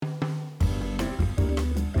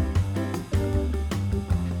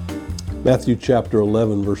Matthew chapter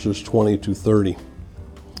 11, verses 20 to 30.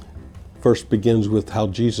 First begins with how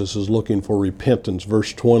Jesus is looking for repentance.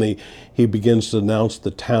 Verse 20, he begins to announce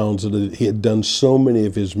the towns that he had done so many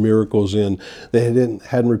of his miracles in. They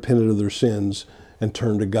hadn't repented of their sins and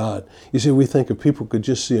turned to God. You see, we think if people could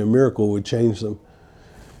just see a miracle, it would change them.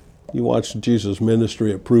 You watch Jesus'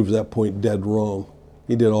 ministry, it proves that point dead wrong.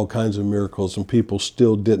 He did all kinds of miracles and people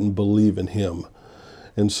still didn't believe in him.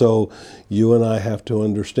 And so you and I have to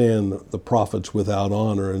understand the prophets without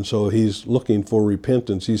honor. And so he's looking for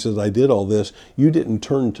repentance. He says, I did all this. You didn't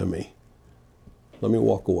turn to me. Let me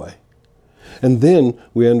walk away. And then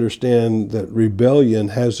we understand that rebellion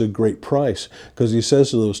has a great price, because he says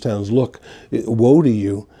to those towns, look, woe to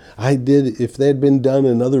you. If they had been done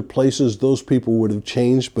in other places, those people would have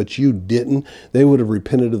changed, but you didn't. They would have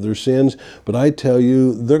repented of their sins. But I tell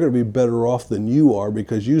you, they're going to be better off than you are,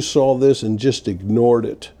 because you saw this and just ignored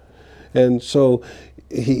it. And so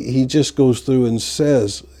he just goes through and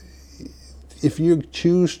says, if you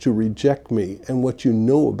choose to reject me and what you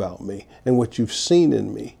know about me and what you've seen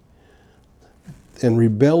in me, and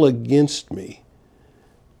rebel against me,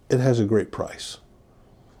 it has a great price.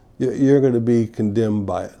 You're going to be condemned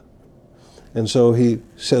by it. And so he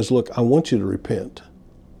says, look, I want you to repent.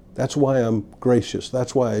 That's why I'm gracious.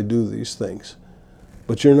 That's why I do these things.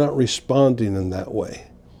 But you're not responding in that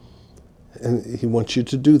way. And he wants you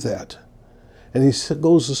to do that. And he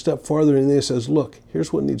goes a step farther and he says, look,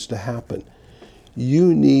 here's what needs to happen.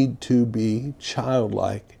 You need to be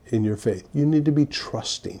childlike in your faith. You need to be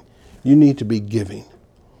trusting. You need to be giving.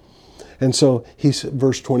 And so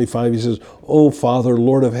verse 25, he says, Oh, Father,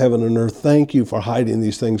 Lord of heaven and earth, thank you for hiding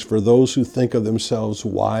these things for those who think of themselves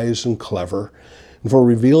wise and clever, and for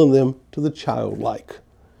revealing them to the childlike.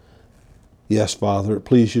 Yes, Father, it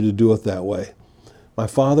pleased you to do it that way. My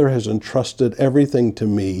Father has entrusted everything to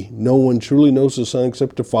me. No one truly knows the Son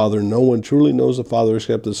except the Father. No one truly knows the Father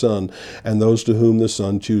except the Son, and those to whom the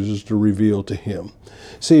Son chooses to reveal to him.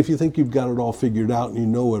 See, if you think you've got it all figured out and you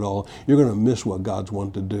know it all, you're going to miss what God's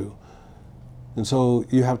wanted to do. And so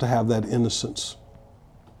you have to have that innocence,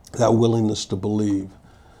 that willingness to believe,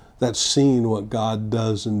 that seeing what God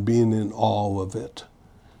does and being in awe of it.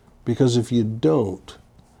 Because if you don't,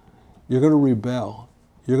 you're going to rebel.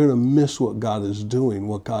 You're going to miss what God is doing,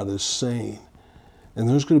 what God is saying. And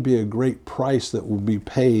there's going to be a great price that will be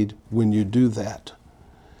paid when you do that.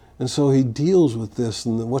 And so he deals with this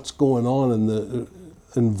and what's going on in the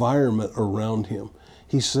environment around him.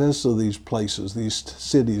 He says to these places, these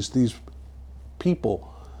cities, these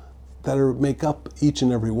people that make up each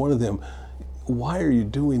and every one of them, why are you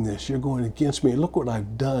doing this? You're going against me. Look what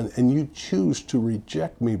I've done. And you choose to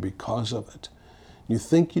reject me because of it. You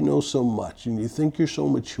think you know so much and you think you're so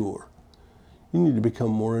mature. You need to become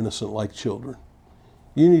more innocent like children.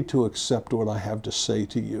 You need to accept what I have to say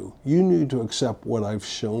to you. You need to accept what I've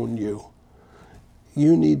shown you.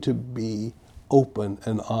 You need to be open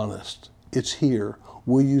and honest. It's here.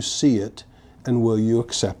 Will you see it and will you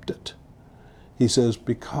accept it? He says,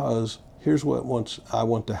 because here's what I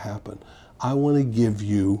want to happen. I want to give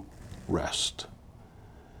you rest.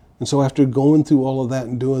 And so after going through all of that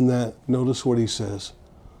and doing that, notice what he says.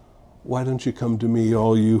 Why don't you come to me,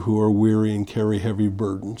 all you who are weary and carry heavy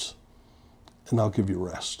burdens, and I'll give you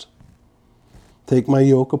rest. Take my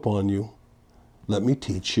yoke upon you. Let me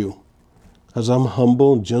teach you. As I'm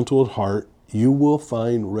humble and gentle at heart, you will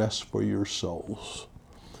find rest for your souls.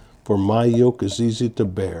 For my yoke is easy to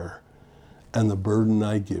bear, and the burden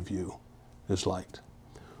I give you is light.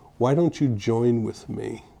 Why don't you join with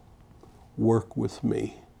me, work with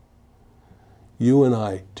me, you and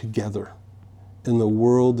I together in the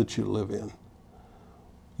world that you live in,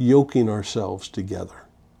 yoking ourselves together,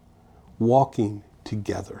 walking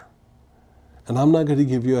together. And I'm not going to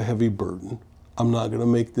give you a heavy burden. I'm not going to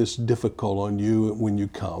make this difficult on you when you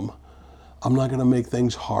come. I'm not going to make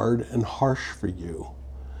things hard and harsh for you.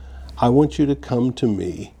 I want you to come to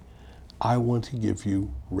me. I want to give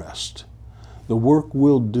you rest. The work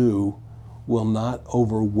we'll do will not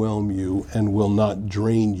overwhelm you and will not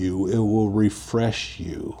drain you. It will refresh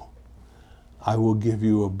you. I will give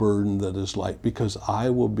you a burden that is light because I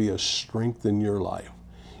will be a strength in your life.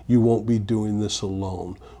 You won't be doing this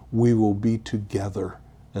alone. We will be together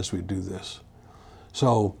as we do this.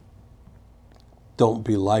 So don't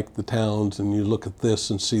be like the towns and you look at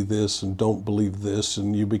this and see this and don't believe this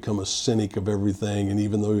and you become a cynic of everything. And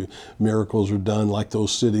even though miracles are done like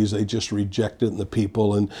those cities, they just reject it and the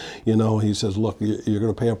people. And, he says, look, you're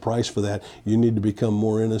going to pay a price for that. You need to become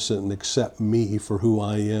more innocent and accept me for who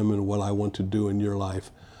I am and what I want to do in your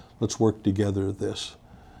life. Let's work together at this.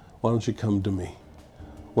 Why don't you come to me?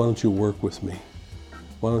 Why don't you work with me?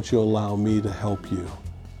 Why don't you allow me to help you?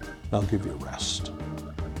 I'll give you rest.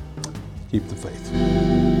 Keep the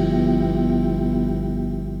faith.